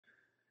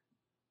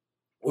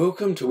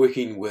Welcome to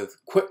working with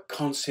quick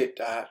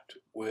concept art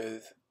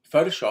with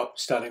Photoshop,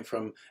 starting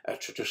from a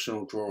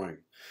traditional drawing.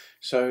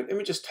 So let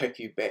me just take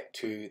you back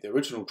to the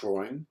original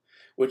drawing,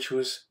 which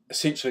was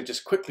essentially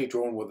just quickly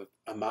drawn with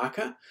a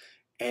marker,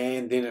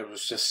 and then it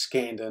was just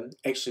scanned in,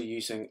 actually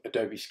using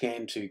Adobe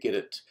Scan to get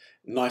it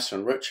nice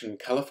and rich and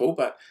colourful,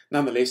 but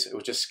nonetheless it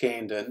was just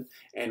scanned in,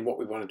 and what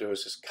we want to do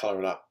is just colour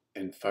it up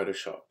in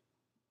Photoshop.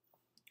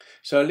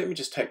 So let me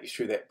just take you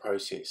through that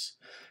process.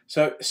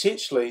 So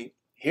essentially,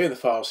 here are the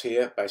files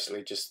here,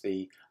 basically just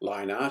the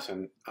line art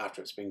and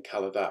after it's been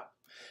coloured up.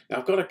 Now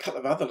I've got a couple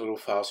of other little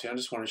files here. I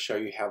just want to show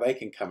you how they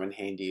can come in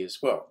handy as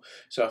well.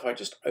 So if I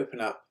just open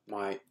up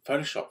my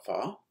Photoshop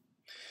file,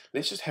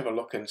 let's just have a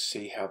look and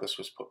see how this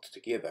was put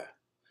together.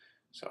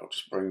 So I'll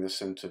just bring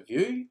this into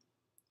view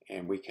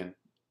and we can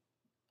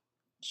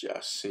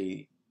just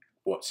see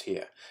what's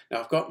here.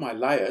 Now I've got my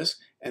layers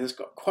and it's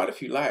got quite a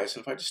few layers,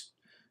 and if I just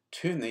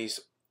turn these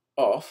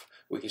off,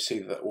 we can see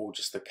that they're all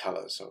just the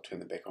colours. I'll turn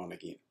them back on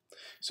again.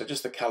 So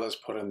just the colours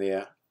put in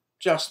there,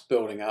 just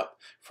building up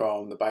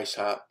from the base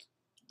art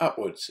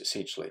upwards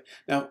essentially.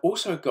 Now I've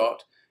also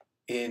got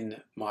in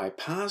my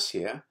paths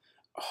here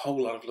a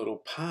whole lot of little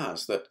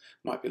paths that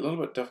might be a little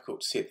bit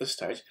difficult to see at this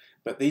stage,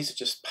 but these are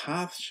just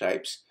path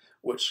shapes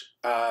which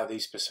are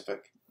these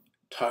specific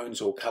tones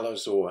or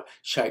colours or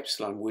shapes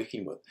that I'm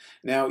working with.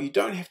 Now you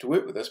don't have to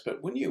work with this,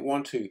 but when you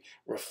want to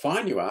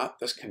refine your art,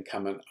 this can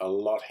come in a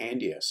lot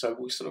handier. So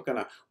we're sort of going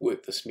to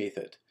work this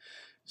method.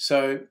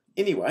 So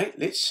anyway,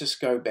 let's just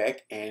go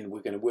back and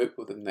we're going to work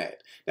within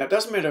that. Now it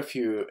doesn't matter if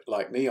you're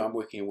like me, I'm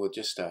working with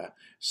just a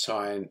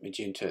cyan,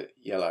 magenta,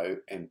 yellow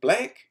and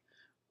black,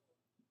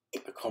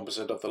 a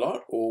composite of the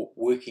lot, or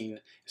working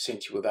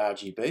essentially with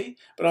RGB,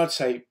 but I'd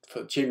say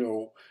for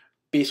general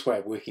best way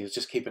of working is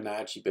just keep an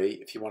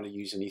RGB if you want to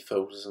use any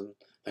filters and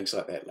things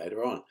like that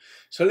later on.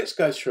 So let's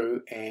go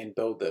through and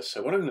build this.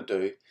 So what I'm going to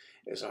do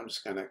is I'm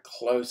just going to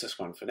close this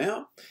one for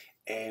now,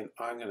 and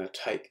I'm going to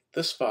take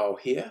this file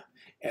here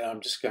and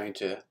I'm just going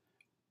to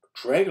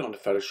drag it onto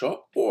Photoshop,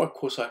 or of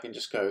course I can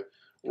just go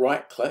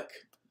right click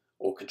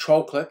or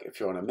control click if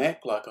you're on a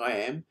Mac like I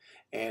am,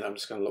 and I'm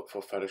just going to look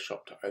for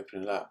Photoshop to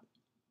open it up.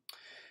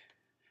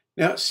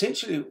 Now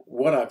essentially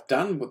what I've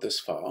done with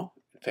this file,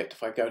 in fact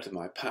if I go to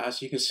my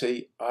paths, you can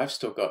see I've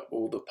still got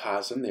all the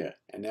paths in there,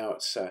 and now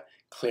it's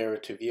clearer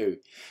to view.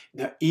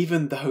 Now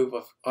even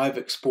though I've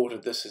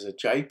exported this as a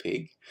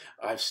JPEG,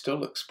 I've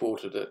still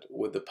exported it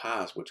with the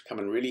paths, which come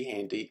in really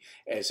handy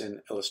as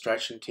an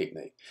illustration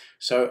technique.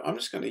 So I'm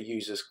just going to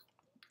use this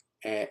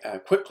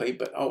quickly,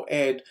 but I'll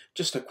add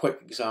just a quick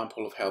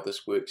example of how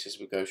this works as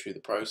we go through the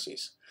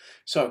process.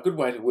 So a good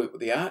way to work with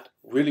the art,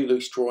 really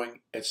loose drawing,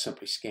 it's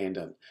simply scanned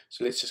in.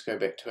 So let's just go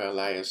back to our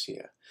layers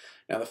here.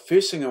 Now the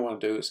first thing I want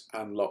to do is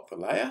unlock the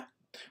layer.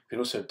 We can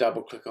also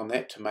double click on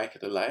that to make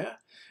it a layer,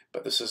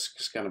 but this is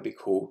just going to be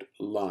called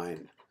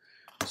line.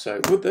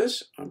 So with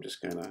this, I'm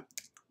just going to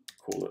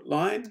call it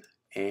line,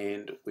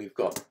 and we've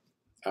got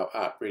our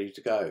art ready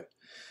to go.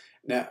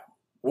 Now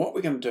what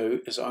we're going to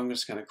do is I'm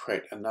just going to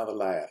create another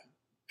layer.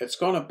 It's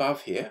gone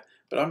above here,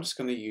 but I'm just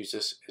going to use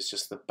this as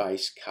just the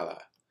base color.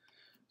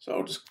 So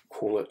I'll just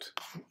call it,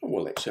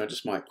 well actually I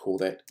just might call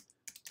that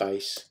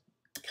base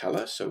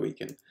color so we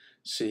can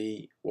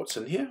see what's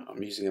in here.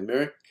 I'm using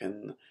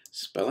American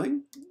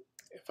spelling,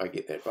 if I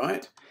get that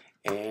right,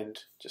 and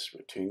just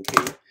return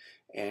key,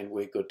 and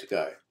we're good to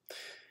go.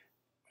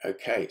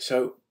 Okay,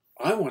 so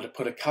I want to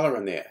put a color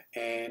in there,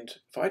 and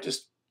if I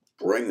just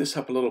bring this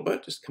up a little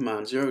bit, just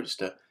Command 0 just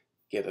to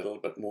get a little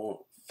bit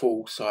more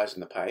full size in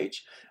the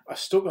page. I've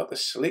still got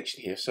this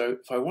selection here, so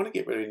if I want to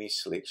get rid of any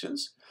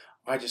selections,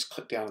 I just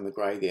click down on the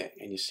grey there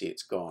and you see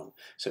it's gone.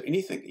 So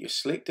anything that you're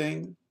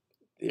selecting,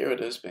 there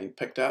it is being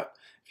picked up.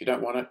 If you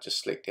don't want it,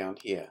 just select down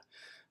here.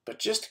 But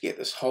just to get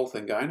this whole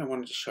thing going, I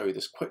wanted to show you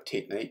this quick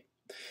technique.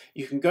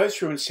 You can go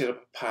through and set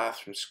up a path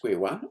from square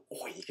one,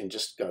 or you can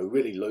just go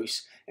really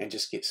loose and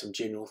just get some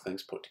general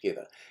things put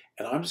together.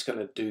 And I'm just going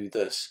to do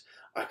this.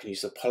 I can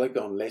use the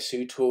polygon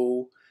lasso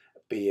tool,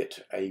 be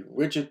it a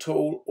rigid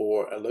tool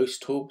or a loose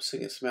tool.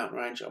 Seeing its mountain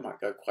range, I might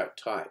go quite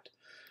tight.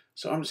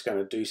 So I'm just going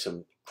to do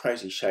some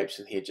crazy shapes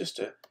in here just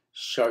to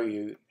show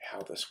you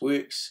how this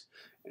works.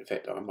 In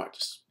fact, I might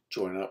just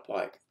join it up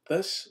like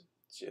this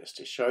just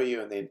to show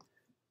you, and then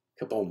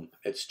kaboom,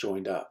 it's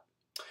joined up.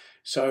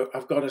 So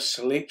I've got a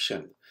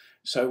selection.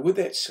 So with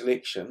that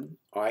selection,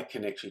 I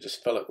can actually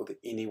just fill it with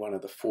any one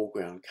of the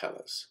foreground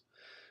colors.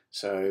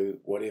 So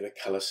whatever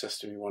color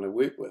system you want to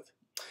work with.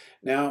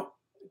 Now,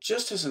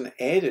 just as an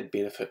added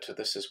benefit to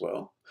this as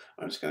well,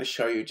 I'm just going to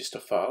show you just a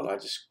file. I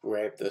just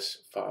grab this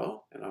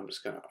file and I'm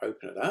just going to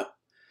open it up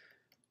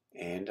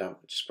and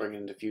just bring it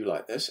into view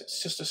like this.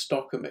 It's just a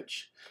stock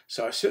image.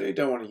 So I certainly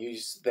don't want to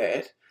use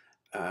that,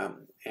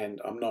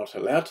 and I'm not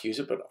allowed to use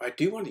it, but I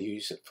do want to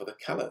use it for the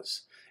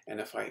colors. And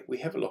if we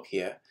have a look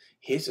here,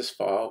 here's this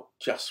file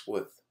just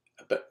with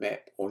a bitmap,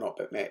 or not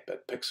bitmap,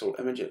 but pixel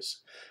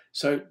images.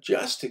 So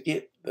just to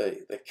get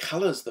the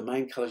colors, the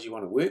main colors you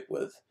want to work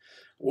with,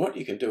 what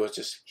you can do is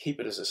just keep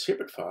it as a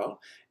separate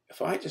file.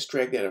 If I just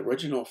drag that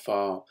original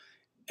file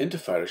into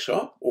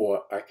Photoshop,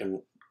 or I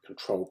can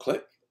control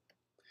click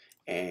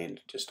and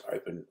just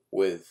open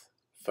with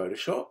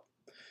Photoshop.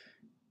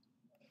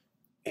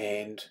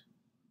 And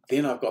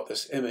then I've got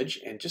this image,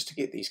 and just to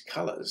get these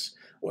colors,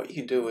 what you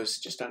can do is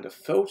just under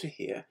filter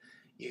here,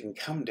 you can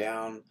come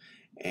down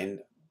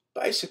and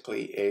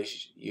basically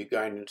as you're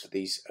going into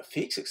these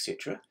effects,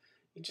 etc.,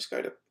 you just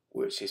go to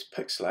where it says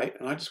pixelate,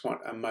 and I just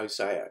want a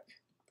mosaic.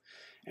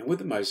 And with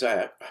the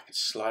mosaic, I can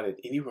slide it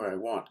anywhere I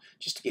want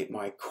just to get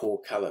my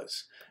core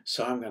colors.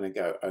 So I'm going to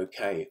go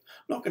OK. I'm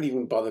not going to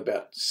even bother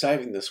about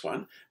saving this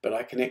one, but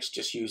I can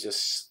actually just use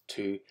this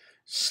to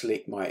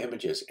select my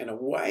images. And a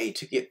way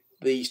to get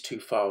these two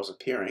files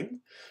appearing,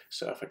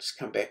 so if I just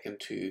come back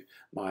into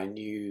my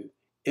new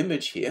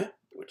image here,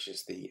 which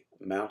is the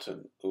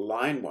mountain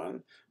line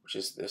one, which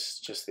is this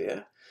just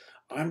there,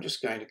 I'm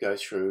just going to go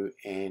through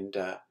and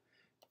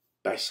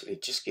basically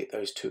just get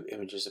those two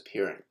images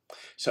appearing.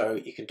 So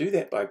you can do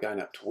that by going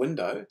up to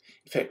Window.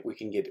 In fact, we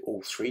can get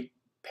all three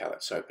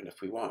palettes open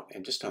if we want,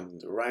 and just on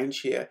the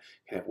range here,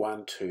 you can have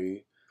 1, 2,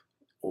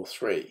 or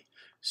 3.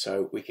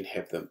 So we can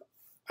have them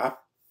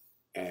up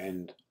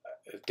and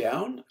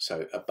down,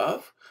 so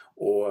above,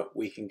 or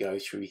we can go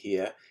through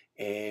here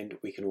and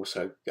we can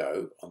also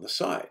go on the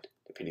side,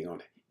 depending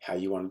on how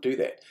you want to do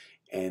that.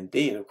 And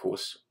then, of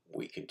course,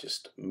 we can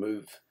just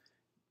move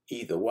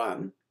either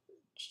one.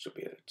 Should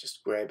be able to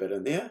just grab it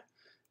in there.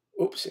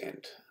 Oops,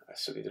 and I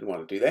certainly didn't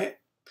want to do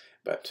that.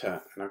 But,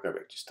 and I'll go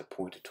back just to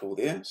pointer tool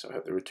there. So I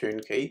have the return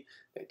key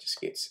that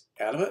just gets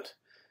out of it.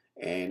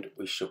 And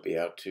we should be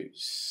able to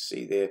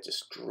see there,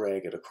 just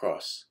drag it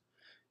across.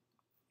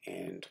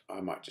 And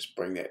I might just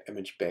bring that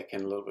image back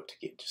in a little bit to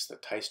get just the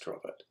taster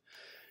of it.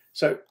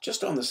 So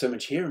just on this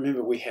image here,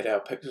 remember we had our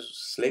pixels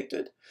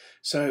selected.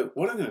 So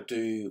what I'm going to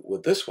do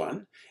with this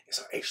one is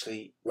I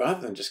actually,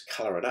 rather than just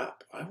color it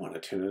up, I want to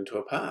turn it into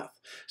a path.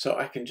 So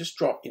I can just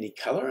drop any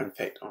color. In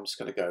fact, I'm just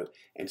going to go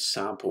and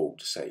sample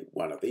to say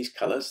one of these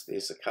colors.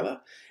 There's the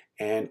color.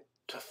 And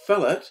to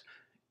fill it,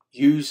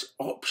 use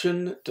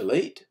Option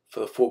Delete for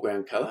the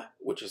foreground color,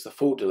 which is the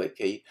full delete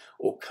key,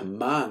 or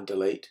Command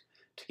Delete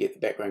to get the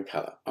background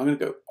color. I'm going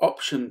to go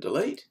Option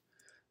Delete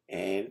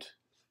and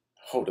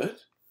hold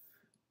it.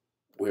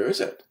 Where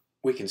is it?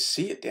 We can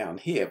see it down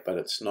here, but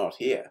it's not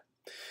here.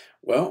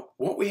 Well,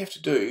 what we have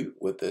to do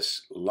with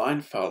this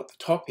line file at the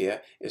top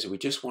here is we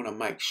just want to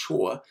make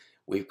sure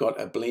we've got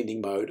a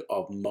blending mode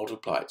of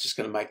multiply. It's just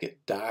going to make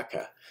it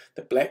darker.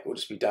 The black will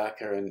just be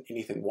darker and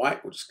anything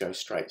white will just go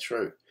straight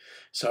through.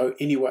 So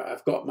anyway,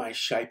 I've got my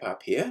shape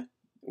up here,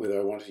 whether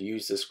I want to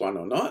use this one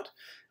or not.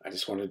 I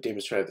just want to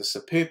demonstrate this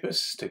as a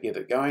purpose to get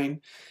it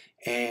going.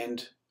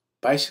 And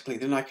basically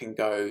then I can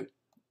go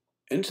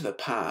into the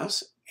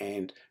pass,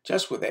 and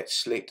just with that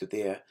selected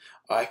there,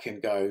 I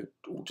can go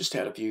just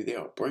out of view there.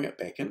 I'll bring it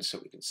back in so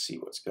we can see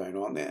what's going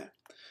on there.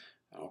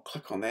 I'll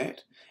click on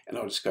that and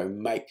I'll just go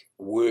make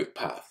work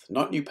path,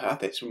 not new path.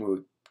 That's when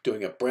we're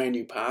doing a brand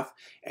new path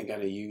and going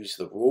to use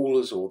the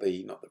rulers, or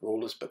the, not the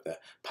rulers, but the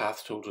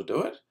path tool to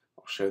do it.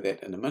 I'll show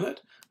that in a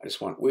minute. I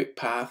just want work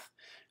path.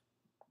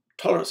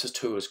 Tolerances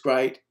 2 is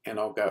great, and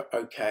I'll go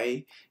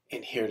OK,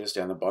 and here it is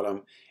down the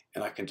bottom,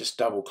 and I can just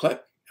double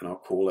click and I'll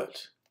call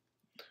it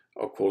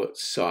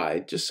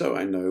side, just so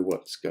I know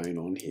what's going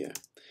on here,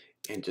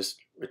 and just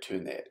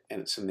return that,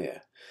 and it's in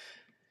there.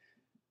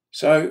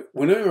 So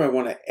whenever I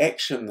want to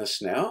action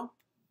this now,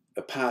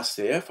 the path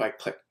there, if I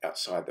click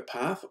outside the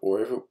path or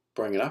ever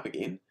bring it up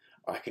again,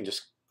 I can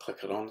just click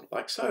it on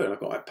like so, and I've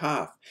got my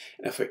path.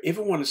 And if I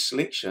ever want a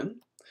selection,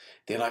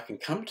 then I can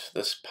come to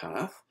this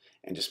path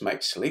and just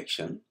make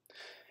selection,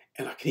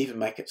 and I can even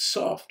make it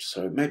soft.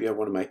 So maybe I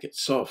want to make it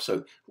soft.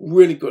 So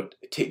really good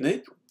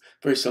technique.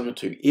 Very similar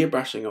to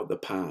airbrushing of the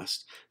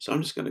past. So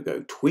I'm just going to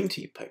go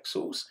 20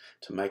 pixels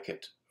to make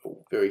it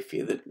very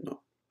feathered. So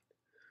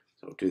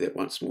I'll do that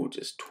once more,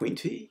 just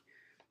 20.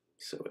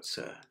 So it's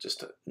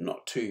just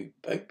not too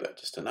big, but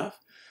just enough.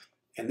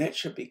 And that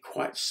should be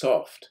quite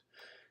soft.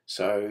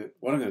 So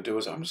what I'm going to do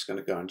is I'm just going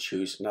to go and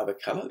choose another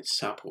color. Let's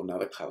sample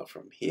another color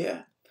from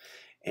here.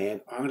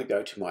 And I'm going to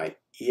go to my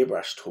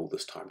airbrush tool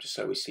this time, just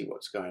so we see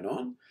what's going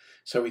on.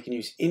 So we can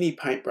use any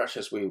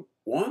paintbrushes we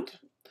want.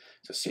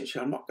 So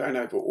essentially, I'm not going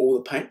over all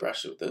the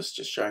paintbrushes with this,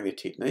 just showing the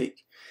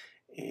technique.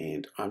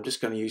 And I'm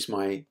just going to use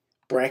my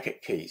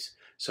bracket keys.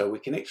 So we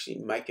can actually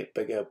make it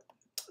bigger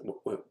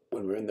when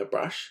we're in the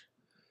brush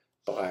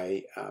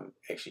by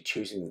actually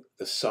choosing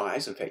the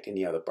size. In fact,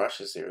 any other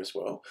brushes there as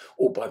well.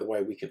 Or by the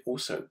way, we can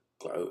also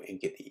go and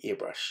get the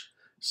airbrush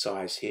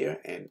size here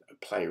and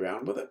play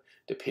around with it,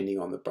 depending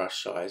on the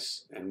brush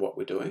size and what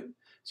we're doing.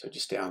 So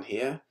just down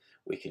here,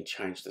 we can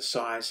change the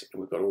size, and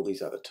we've got all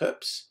these other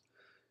tips.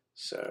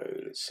 So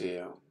let's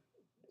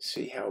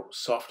see how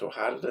soft or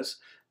hard it is.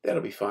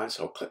 That'll be fine.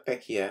 So I'll click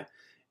back here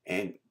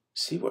and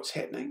see what's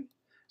happening.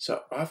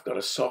 So I've got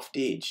a soft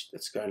edge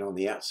that's going on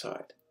the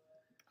outside.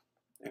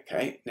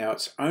 Okay, now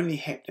it's only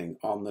happening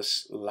on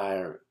this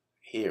layer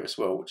here as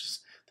well, which is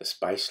the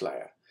space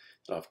layer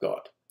that I've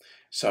got.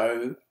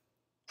 So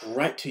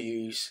great to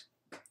use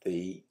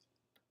the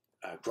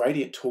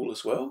gradient tool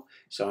as well.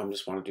 So I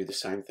just want to do the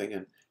same thing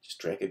and just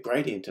drag a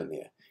gradient in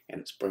there.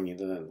 and it's bringing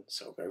it in.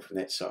 So I'll go from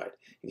that side.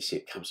 You see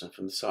it comes in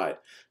from the side.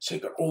 So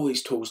you've got all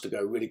these tools to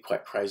go really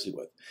quite crazy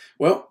with.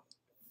 Well,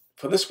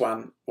 for this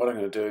one, what I'm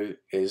going to do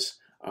is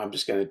I'm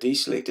just going to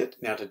deselect it.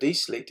 Now to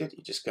deselect it,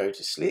 you just go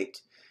to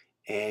select,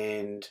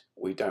 and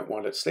we don't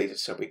want it selected,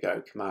 so we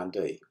go Command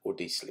D or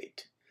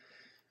deselect.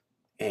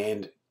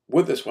 And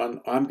with this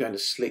one, I'm going to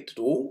select it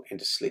all, and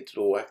to select it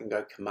all, I can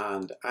go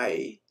Command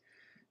A.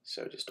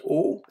 So just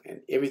all,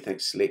 and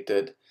everything's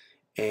selected.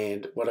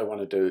 And what I want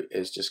to do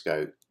is just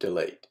go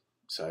delete.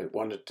 So I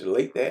want to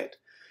delete that.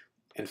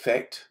 In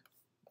fact,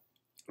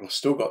 I've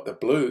still got the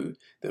blue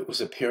that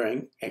was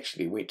appearing,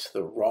 actually went to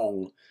the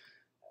wrong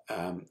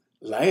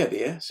layer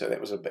there, so that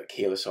was a bit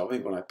careless of me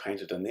when I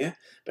painted in there,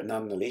 but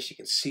nonetheless you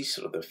can see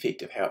sort of the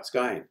effect of how it's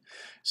going.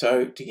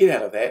 So to get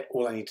out of that,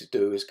 all I need to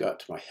do is go up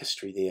to my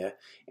history there,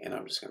 and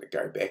I'm just going to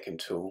go back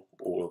until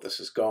all of this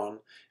is gone.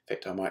 In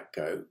fact, I might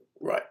go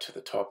right to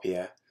the top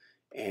here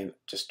and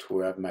just to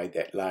where I've made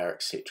that layer,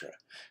 etc.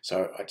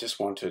 So I just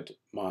wanted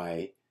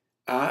my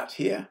art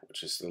here,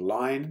 which is the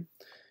line.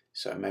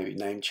 So maybe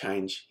name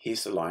change,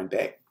 here's the line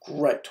back.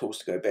 Great tools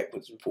to go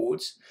backwards and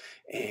forwards.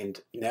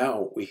 And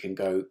now we can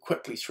go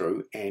quickly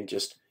through and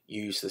just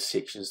use the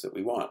sections that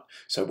we want.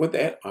 So with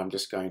that, I'm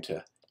just going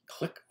to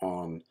click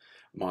on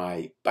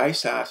my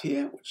base art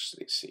here, which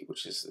let's see,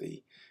 which is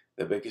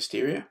the biggest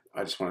area.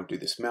 I just want to do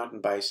this mountain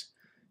base.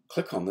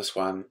 Click on this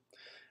one.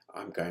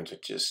 I'm going to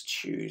just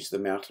choose the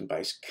mountain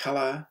base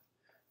color.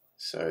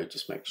 So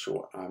just make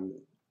sure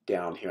I'm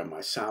down here on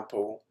my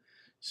sample.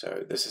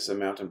 So this is the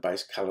mountain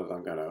base color that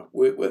I'm going to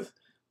work with.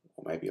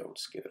 Or maybe I'll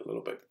just get a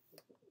little bit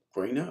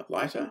greener,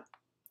 lighter.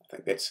 I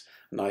think that's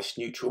a nice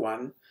neutral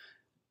one.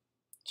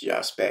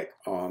 Just back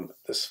on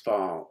this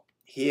file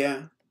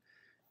here.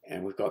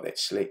 And we've got that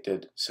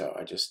selected. So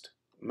I just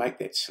make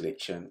that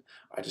selection.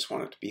 I just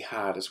want it to be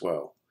hard as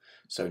well.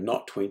 So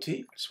not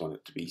 20. I just want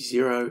it to be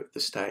 0 at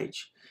this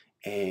stage.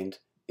 And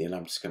then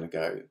I'm just going to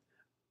go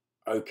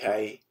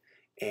OK.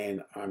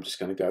 And I'm just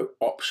going to go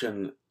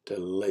Option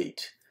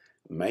Delete.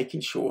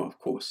 Making sure, of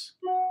course,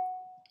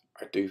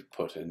 I do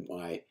put in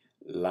my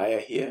layer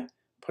here,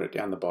 put it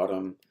down the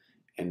bottom,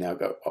 and now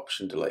go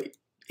Option Delete.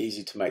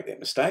 Easy to make that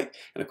mistake.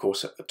 And of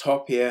course at the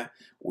top here,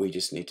 we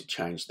just need to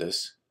change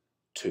this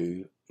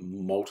to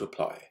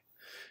multiply.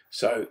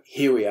 So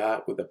here we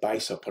are with the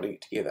base of putting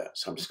it together.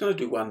 So I'm just going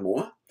to do one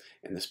more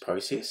in this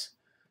process.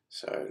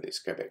 So let's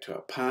go back to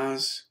our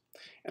paths,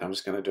 and I'm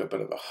just going to do a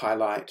bit of a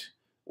highlight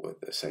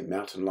with the same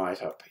mountain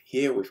light up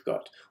here. We've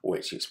got, or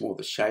actually it's more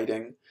the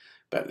shading,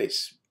 but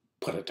let's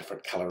put a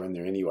different color in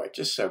there anyway,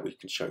 just so we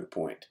can show the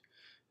point.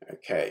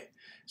 Okay,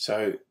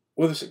 so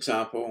with this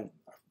example,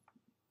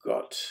 I've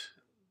got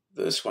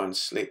this one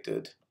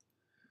selected.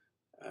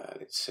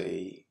 Let's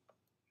see,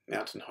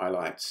 mountain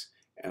highlights,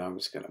 and I'm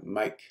just going to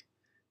make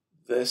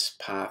this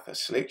path a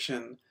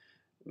selection,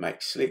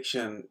 make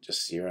selection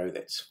just 0,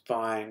 that's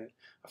fine.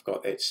 I've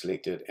got that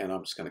selected, and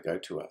I'm just going to go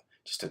to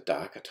just a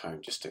darker tone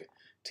just to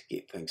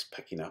get things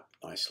picking up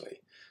nicely.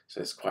 So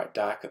it's quite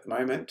dark at the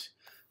moment.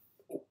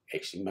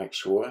 Actually make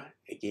sure,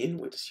 again,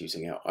 we're just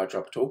using our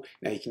eyedropper tool.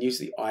 Now you can use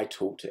the eye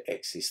tool to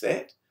access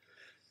that.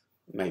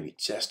 Maybe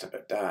just a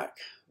bit dark.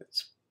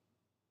 That's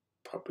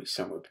probably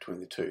somewhere between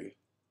the two.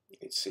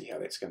 Let's see how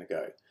that's going to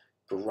go.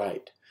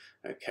 Great.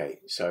 Okay,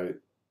 so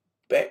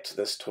back to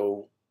this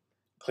tool,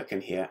 click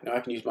in here. Now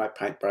I can use my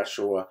paintbrush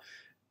or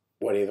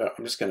whatever.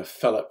 I'm just going to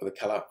fill it with a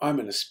color.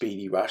 I'm in a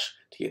speedy rush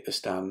to get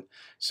this done.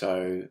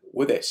 So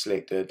with that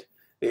selected,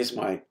 there's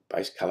my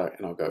base color,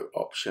 and I'll go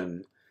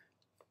Option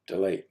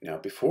Delete. Now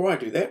before I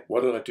do that,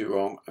 what did I do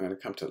wrong? I'm going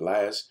to come to the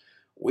layers.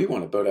 We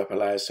want to build up a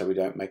layer so we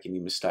don't make any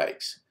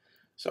mistakes.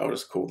 So I'll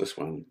just call this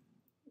one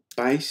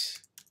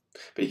base.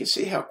 But you can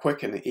see how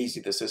quick and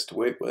easy this is to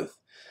work with.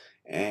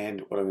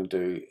 And what I'm going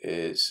to do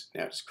is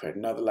now just create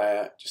another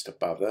layer just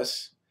above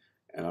this,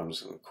 and I'm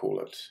just going to call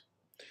it,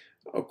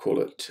 I'll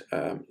call it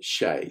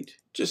shade,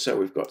 just so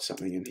we've got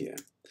something in here.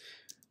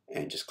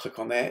 And just click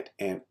on that,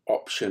 and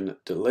Option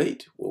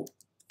Delete will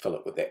fill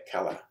it with that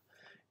color.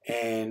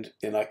 And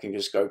then I can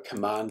just go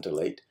Command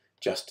Delete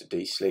just to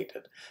deselect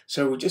it.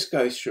 So we'll just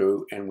go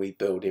through and we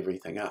build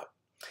everything up.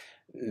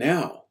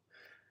 Now,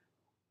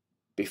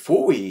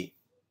 before we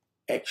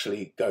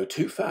actually go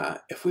too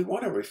far, if we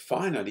want to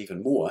refine it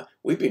even more,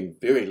 we've been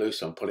very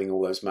loose on putting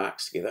all those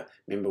marks together.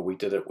 Remember, we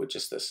did it with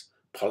just this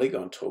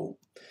polygon tool.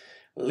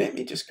 Let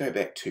me just go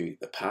back to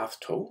the path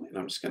tool, and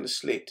I'm just going to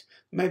select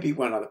maybe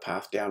one other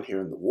path down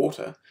here in the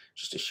water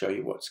just to show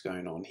you what's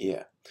going on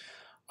here.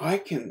 I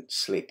can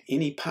select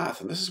any path,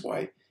 and this is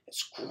why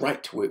it's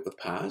great to work with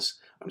paths.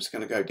 I'm just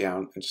going to go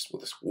down and just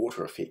with this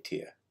water effect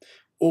here.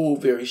 All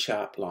very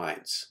sharp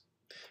lines.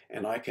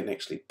 And I can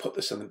actually put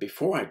this in, and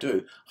before I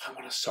do, I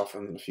want to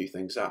soften a few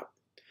things up.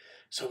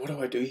 So what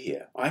do I do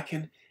here? I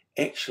can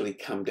actually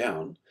come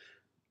down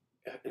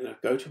and I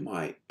go to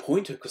my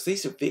pointer, because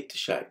these are vector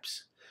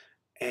shapes.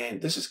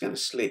 And this is going to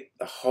select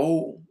the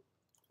whole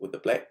with the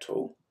black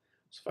tool.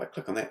 So if I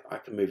click on that, I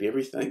can move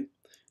everything.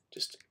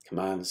 Just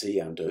Command Z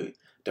undo.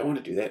 Don't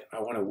want to do that.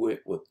 I want to work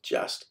with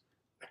just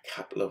a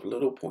couple of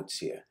little points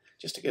here,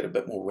 just to get a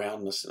bit more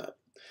roundness in it.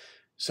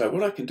 So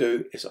what I can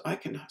do is I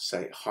can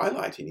say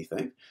highlight anything.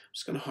 I'm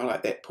just going to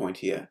highlight that point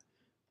here,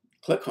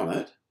 click on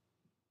it,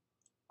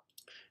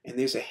 and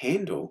there's a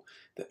handle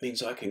that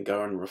means I can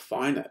go and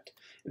refine it.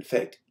 In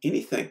fact,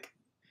 anything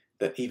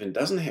that even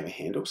doesn't have a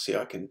handle, see,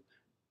 I can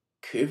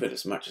curve it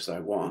as much as I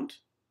want.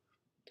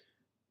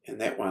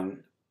 And that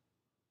one,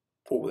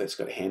 oh, that's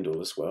got a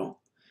handle as well.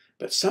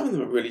 But some of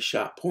them are really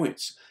sharp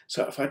points.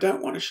 So if I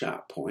don't want a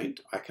sharp point,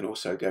 I can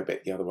also go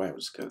back the other way. I'll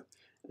just go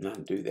and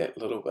undo that a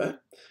little bit,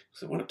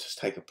 because I want to just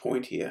take a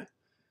point here.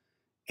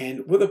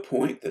 And with a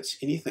point that's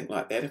anything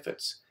like that,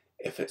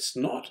 if it's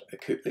not a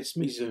curve, let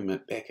me zoom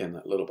it back in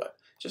a little bit,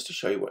 just to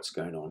show you what's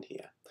going on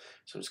here.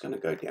 So I'm just going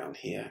to go down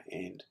here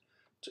and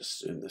just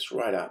zoom this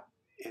right up,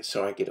 and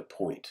so I get a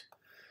point.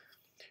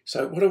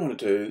 So what I want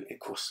to do, of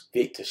course,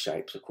 vector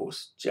shapes, of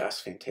course,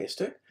 just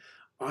fantastic.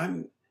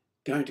 I'm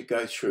going to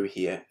go through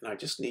here, and I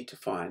just need to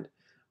find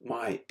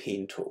my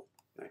pen tool.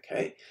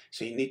 Okay,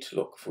 so you need to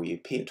look for your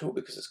pen tool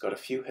because it's got a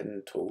few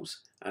hidden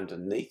tools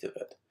underneath of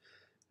it.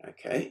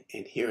 Okay,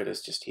 and here it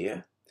is just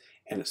here,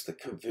 and it's the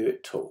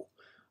convert tool.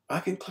 I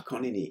can click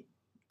on any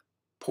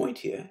point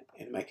here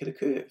and make it a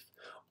curve.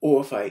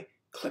 Or if I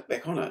click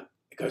back on it,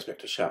 it goes back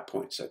to sharp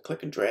point. So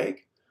click and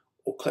drag,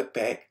 or click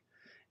back,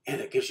 and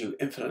it gives you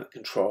infinite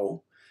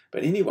control.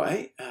 But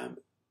anyway,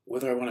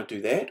 whether I want to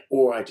do that,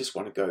 or I just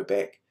want to go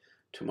back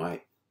to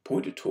my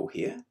pointer tool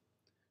here,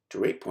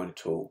 direct pointer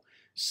tool,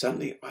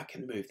 suddenly I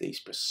can move these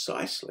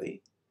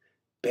precisely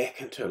back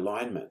into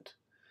alignment.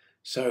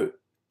 So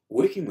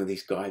working with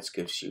these guides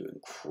gives you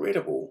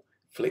incredible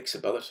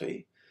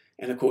flexibility.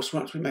 And of course,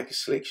 once we make a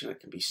selection, it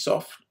can be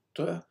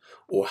softer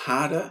or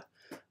harder,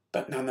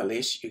 but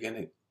nonetheless, you're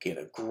going to get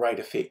a great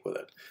effect with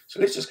it. So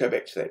let's just go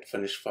back to that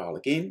finished file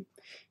again.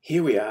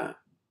 Here we are,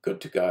 good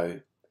to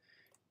go.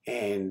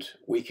 And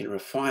we can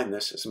refine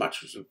this as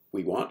much as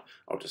we want.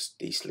 I'll just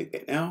deselect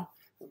that now,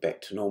 back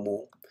to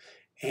normal.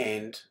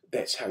 And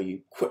that's how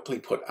you quickly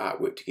put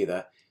artwork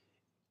together,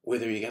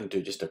 whether you're going to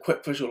do just a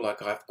quick visual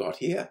like I've got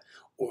here,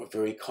 or a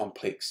very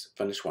complex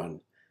finished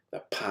one.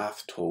 The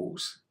path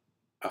tools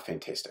are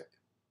fantastic.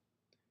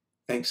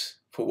 Thanks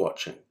for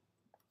watching.